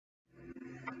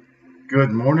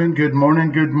Good morning, good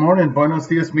morning, good morning. Buenos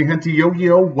dias, mi gente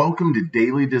yo-yo. Welcome to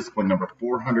Daily Discipline number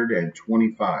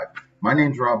 425. My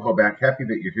name's Rob Hoback. Happy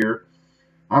that you're here.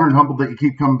 Honored and humbled that you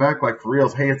keep coming back like for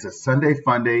reals. Hey, it's a Sunday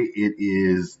fun day. It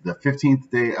is the 15th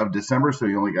day of December, so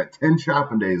you only got 10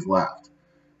 shopping days left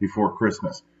before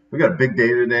Christmas. We got a big day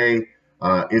today.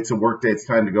 It's a work day. It's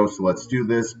time to go, so let's do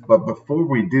this. But before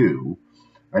we do,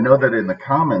 I know that in the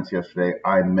comments yesterday,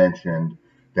 I mentioned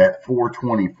that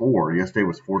 424, yesterday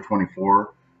was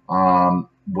 424,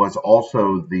 was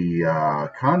also the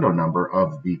condo number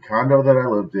of the condo that I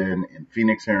lived in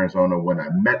Phoenix, Arizona, when I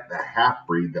met the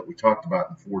half-breed that we talked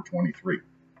about in 423.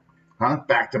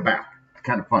 Back to back.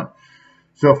 Kind of fun.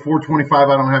 So 425,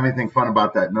 I don't have anything fun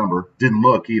about that number. Didn't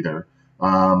look either.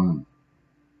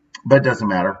 But it doesn't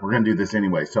matter. We're going to do this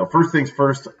anyway. So first things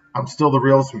first, I'm still the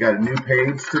realist. We got a new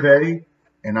page today,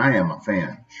 and I am a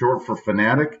fan. Short for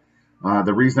fanatic.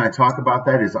 The reason I talk about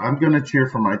that is I'm going to cheer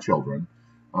for my children.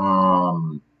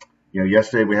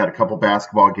 Yesterday we had a couple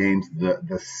basketball games.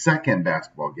 The second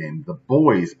basketball game, the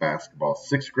boys basketball,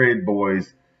 6th grade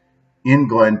boys in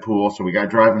Glenpool. So we got to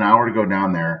drive an hour to go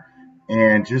down there,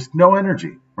 and just no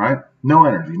energy, right? No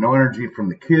energy. No energy from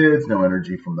the kids, no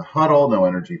energy from the huddle, no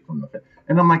energy from the...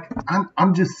 And I'm like,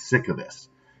 I'm just sick of this.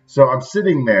 So I'm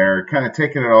sitting there kind of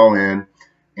taking it all in,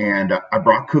 and I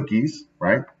brought cookies,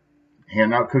 right?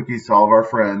 Hand out cookies to all of our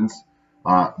friends,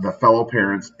 the fellow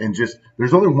parents, and just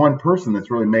there's only one person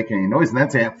that's really making any noise, and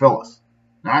that's Aunt Phyllis.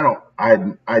 Now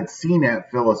I'd seen Aunt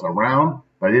Phyllis around,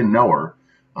 but I didn't know her.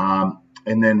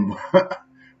 And then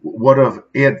one of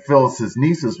Aunt Phyllis's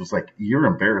nieces was like, "You're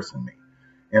embarrassing me,"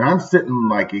 and I'm sitting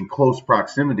like in close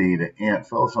proximity to Aunt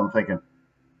Phyllis. I'm thinking,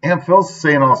 Aunt Phyllis is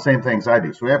saying all the same things I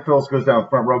do. So Aunt Phyllis goes down the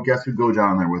front row. Guess who goes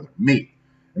down there with her? Me.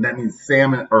 And that means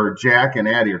Jack and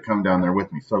Addie are coming down there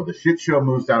with me. So the shit show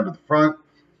moves down to the front,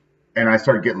 and I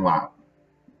start getting loud.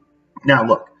 Now,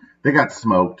 look, they got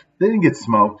smoked. They didn't get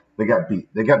smoked. They got beat.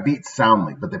 They got beat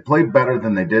soundly, but they played better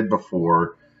than they did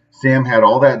before. Sam had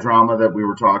all that drama that we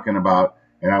were talking about,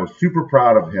 and I was super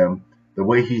proud of him, the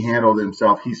way he handled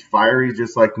himself. He's fiery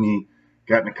just like me,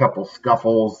 got in a couple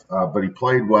scuffles, but he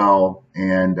played well.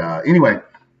 And anyway,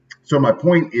 so my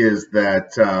point is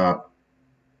that...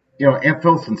 Aunt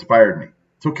Phyllis inspired me.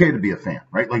 It's okay to be a fan,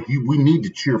 right? Like we need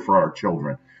to cheer for our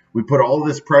children. We put all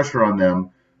this pressure on them,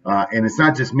 and it's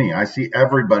not just me. I see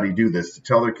everybody do this to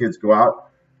tell their kids, go out,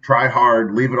 try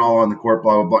hard, leave it all on the court,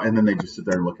 blah, blah, blah, and then they just sit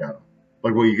there and look at them.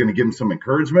 Like, well, you're going to give them some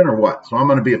encouragement or what? So I'm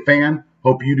going to be a fan.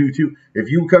 Hope you do too. If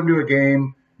you come to a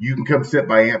game, you can come sit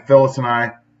by Aunt Phyllis and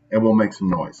I, and we'll make some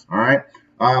noise, all right?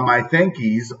 My thank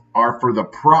yous are for the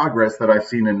progress that I've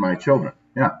seen in my children.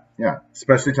 Yeah,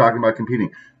 especially talking about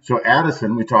competing. So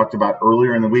Addison, we talked about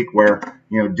earlier in the week where,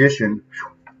 dishing,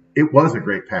 it was a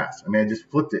great pass. I mean, I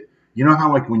just flipped it. You know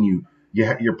how like when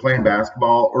you're playing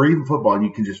basketball or even football and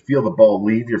you can just feel the ball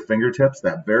leave your fingertips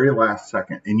that very last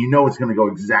second, and you know it's going to go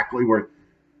exactly where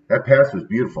that pass was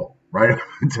beautiful, right?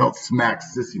 Until it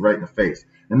smacks Sissy right in the face.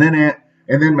 And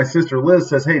then my sister Liz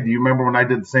says, "Hey, do you remember when I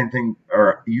did the same thing,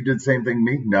 or you did the same thing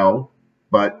to me?" No,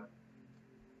 but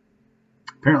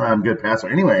apparently I'm a good passer.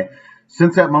 Anyway,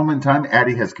 since that moment in time,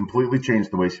 Addie has completely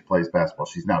changed the way she plays basketball.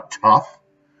 She's now tough.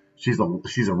 She's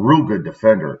a real good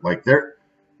defender. Like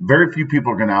very few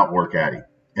people are going to outwork Addie.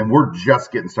 And we're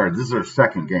just getting started. This is her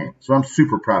second game. So I'm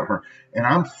super proud of her. And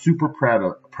I'm super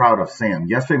proud of Sam.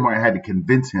 Yesterday morning I had to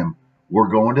convince him we're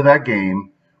going to that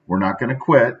game. We're not going to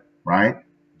quit, right?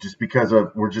 Just because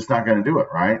we're just not going to do it,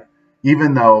 right?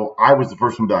 Even though I was the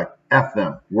first one to be like, F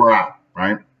them, we're out,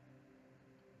 right?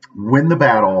 Win the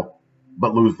battle,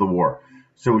 but lose the war.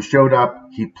 So he showed up.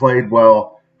 He played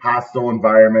well. Hostile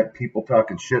environment. People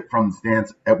talking shit from the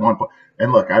stands at one point.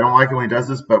 And look, I don't like it when he does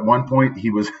this, but at one point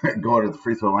he was going to the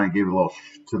free throw line and gave it a little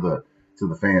to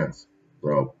the fans.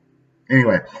 So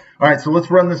anyway, all right. So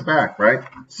let's run this back, right?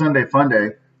 Sunday fun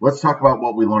day. Let's talk about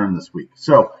what we learned this week.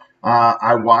 So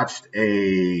I watched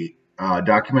a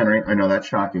documentary. I know that's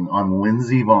shocking, on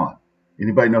Lindsey Vonn.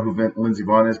 Anybody know who Lindsey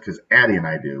Vonn is? Because Addie and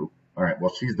I do. All right,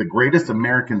 well, she's the greatest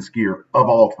American skier of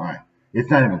all time. It's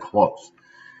not even close.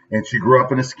 And she grew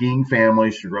up in a skiing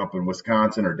family. She grew up in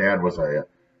Wisconsin. Her dad was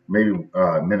maybe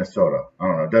Minnesota. I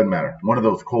don't know. It doesn't matter. One of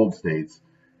those cold states.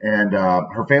 And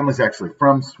her family's actually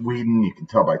from Sweden. You can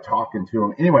tell by talking to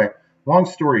them. Anyway, long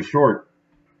story short,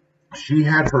 she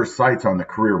had her sights on the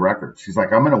career record. She's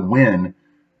like, I'm going to win.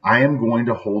 I am going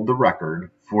to hold the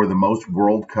record for the most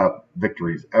World Cup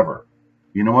victories ever.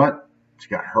 You know what? She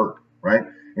got hurt, right?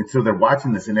 And so they're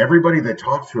watching this, and everybody that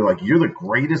talks to her, like, you're the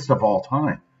greatest of all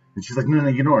time. And she's like, no,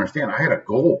 you don't understand. I had a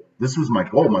goal. This was my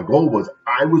goal. My goal was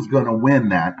I was going to win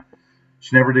that.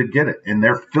 She never did get it. And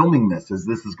they're filming this as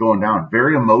this is going down.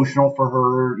 Very emotional for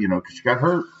her, because she got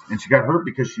hurt. And she got hurt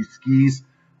because she skis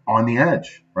on the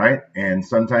edge, right? And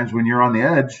sometimes when you're on the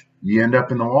edge, you end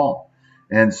up in the wall.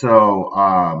 And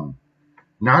so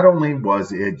not only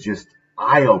was it just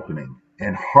eye-opening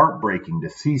and heartbreaking to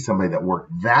see somebody that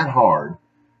worked that hard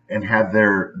and have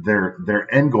their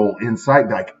end goal in sight,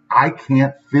 like, I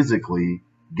can't physically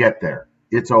get there.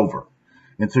 It's over.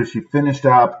 And so she finished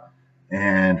up,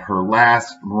 and her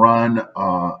last run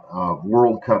of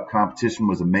World Cup competition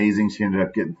was amazing. She ended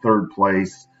up getting third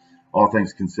place, all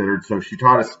things considered. So she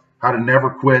taught us how to never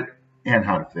quit and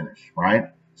how to finish, right?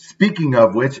 Speaking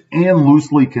of which, and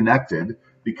loosely connected,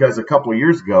 because a couple of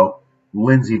years ago,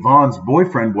 Lindsey Vohn's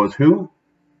boyfriend was who?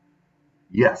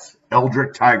 Yes,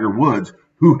 Eldrick Tiger Woods,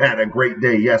 who had a great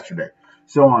day yesterday.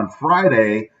 So on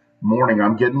Friday morning,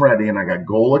 I'm getting ready, and I got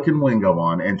Golick and Wingo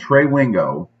on, and Trey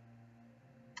Wingo,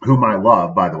 whom I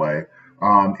love, by the way,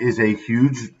 is a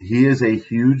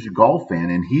huge golf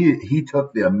fan, and he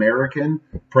took the American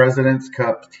President's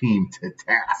Cup team to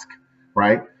task,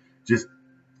 right? Just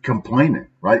complaining,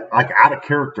 right? Like out of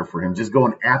character for him, just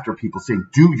going after people, saying,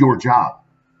 do your job.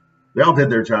 They all did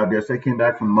their job yesterday, came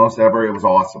back from the most ever. It was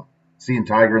awesome. Seeing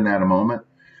Tiger in that moment.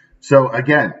 So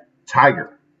again,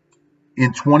 Tiger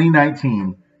in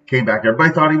 2019 came back.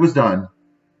 Everybody thought he was done,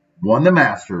 won the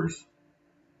Masters,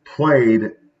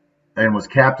 played, and was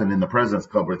captain in the President's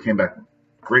Club, where he came back.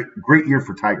 Great year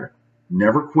for Tiger.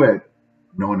 Never quit,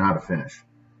 knowing how to finish.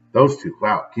 Those two,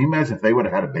 wow. Can you imagine if they would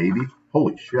have had a baby?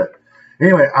 Holy shit.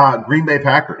 Anyway, Green Bay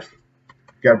Packers.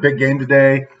 Got a big game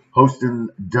today, hosting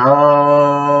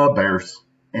the Bears.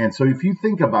 And so if you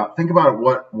think about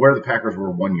where the Packers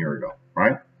were 1 year ago,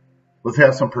 right? Let's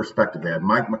have some perspective. They had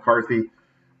Mike McCarthy,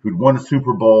 who'd won a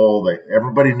Super Bowl.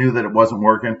 Everybody knew that it wasn't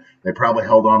working. They probably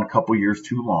held on a couple years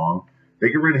too long. They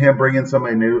get rid of him, bring in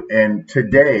somebody new. And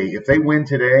today, if they win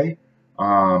today,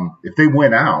 if they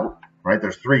win out, right,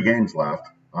 there's 3 games left.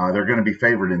 They're going to be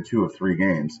favored in 2 of 3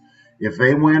 games. If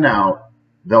they win out,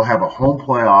 they'll have a home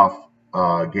playoff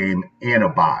game and a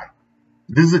bye.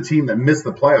 This is a team that missed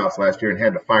the playoffs last year and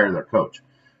had to fire their coach.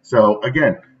 So,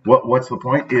 again, what's the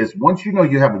point is once you know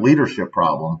you have a leadership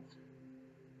problem,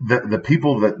 the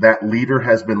people that leader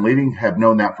has been leading have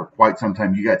known that for quite some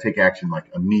time. You got to take action like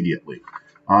immediately.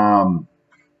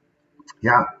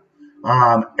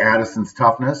 Addison's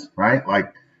toughness, right?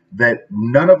 Like that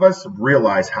none of us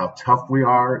realize how tough we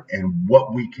are and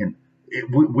what we can.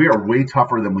 We are way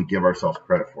tougher than we give ourselves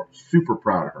credit for. Super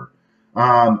proud of her.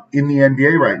 In the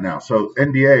NBA right now. So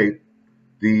NBA,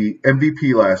 the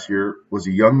MVP last year was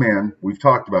a young man. We've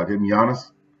talked about him,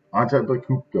 Giannis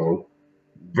Antetokounmpo.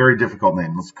 Very difficult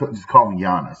name. Let's just call him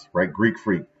Giannis, right? Greek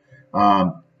freak.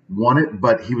 Won it,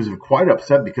 but he was quite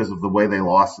upset because of the way they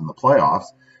lost in the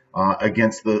playoffs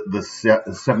against the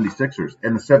 76ers.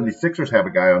 And the 76ers have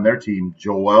a guy on their team,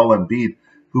 Joel Embiid,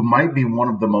 who might be one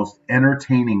of the most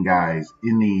entertaining guys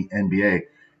in the NBA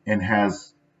and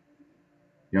has,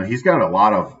 he's got a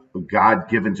lot of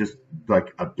God-given just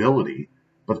like ability.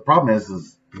 But the problem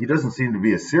is he doesn't seem to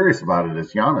be as serious about it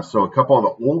as Giannis. So a couple of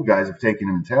the old guys have taken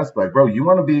him to task, like, bro, you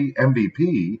want to be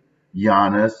MVP,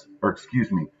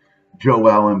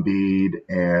 Joel Embiid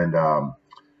and,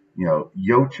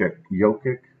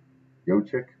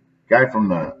 Jokic, guy from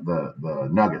the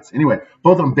Nuggets. Anyway,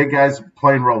 both of them big guys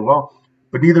playing real well,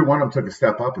 but neither one of them took a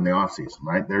step up in the offseason,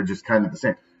 right? They're just kind of the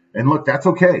same. And look, that's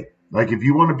okay. Like if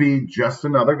you want to be just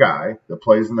another guy that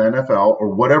plays in the NFL or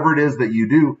whatever it is that you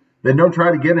do, then don't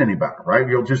try to get any better, right?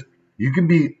 You can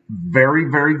be very,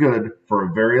 very good for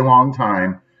a very long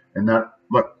time and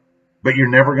but you're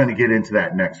never going to get into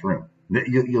that next room.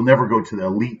 You'll never go to the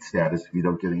elite status if you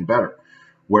don't get any better.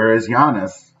 Whereas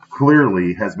Giannis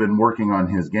clearly has been working on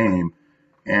his game,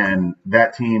 and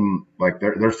that team, like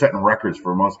they're setting records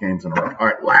for most games in a row. All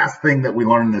right, last thing that we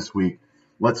learned this week.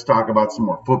 Let's talk about some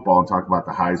more football and talk about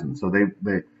the Heisman. So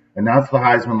they announced the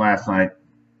Heisman last night.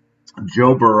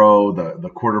 Joe Burrow, the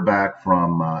quarterback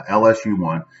from LSU,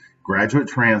 won. Graduate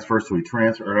transfer, so he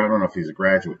transferred. I don't know if he's a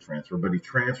graduate transfer, but he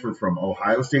transferred from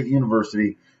Ohio State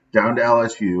University down to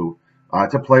LSU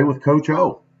to play with Coach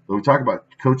O. So we talk about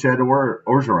Coach Ed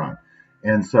Orgeron.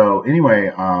 And so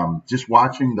anyway, just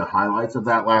watching the highlights of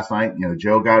that last night,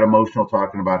 Joe got emotional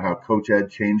talking about how Coach Ed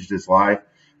changed his life.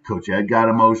 Coach Ed got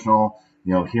emotional,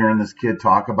 hearing this kid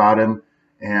talk about him.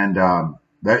 And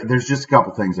there's just a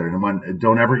couple things there. And one,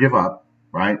 don't ever give up,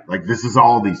 right? Like this is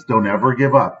all these. Don't ever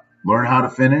give up. Learn how to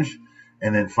finish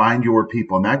and then find your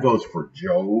people. And that goes for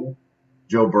Joe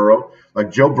Burrow.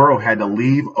 Like Joe Burrow had to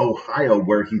leave Ohio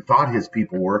where he thought his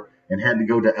people were and had to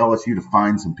go to LSU to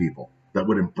find some people that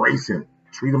would embrace him,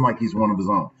 treat him like he's one of his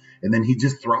own. And then he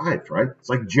just thrived, right? It's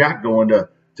like Jack going to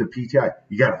PTI.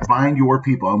 You got to find your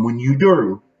people. And when you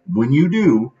do,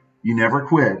 you never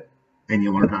quit and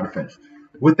you learn how to finish.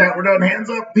 With that, we're done. Hands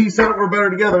up. Peace out. We're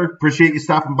better together. Appreciate you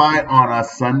stopping by on a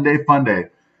Sunday fun day.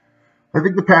 I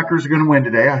think the Packers are going to win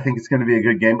today. I think it's going to be a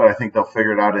good game, but I think they'll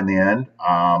figure it out in the end.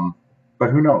 But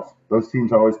who knows? Those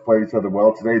teams always play each other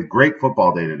well. Today's great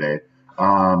football day today.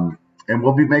 And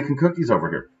we'll be making cookies over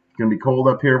here. It's going to be cold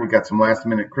up here. We got some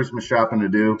last-minute Christmas shopping to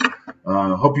do.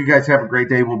 Hope you guys have a great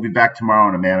day. We'll be back tomorrow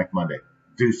on a Manic Monday.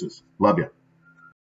 Deuces. Love you.